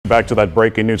back to that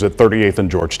breaking news at 38th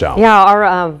and Georgetown. Yeah,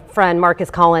 our friend Marcus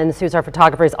Collins, who's our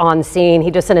photographer, is on scene.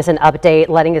 He just sent us an update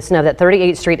letting us know that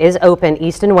 38th Street is open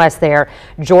east and west there.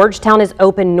 Georgetown is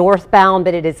open northbound,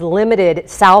 but it is limited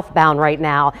southbound right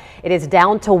now. It is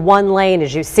down to one lane.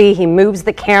 As you see, he moves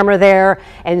the camera there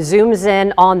and zooms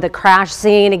in on the crash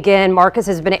scene. Again, Marcus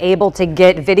has been able to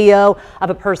get video of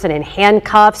a person in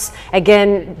handcuffs.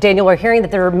 Again, Daniel, we're hearing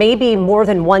that there may be more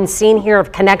than one scene here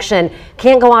of connection.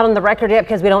 Can't go out on the record yet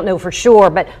because we don't know for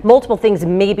sure, but multiple things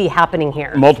may be happening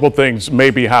here. Multiple things may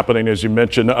be happening, as you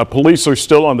mentioned. Police are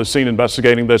still on the scene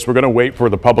investigating this. We're going to wait for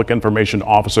the public information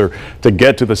officer to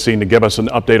get to the scene to give us an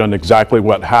update on exactly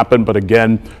what happened. But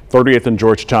again, 30th and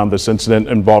Georgetown, this incident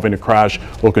involving a crash.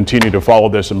 We'll continue to follow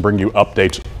this and bring you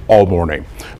updates all morning.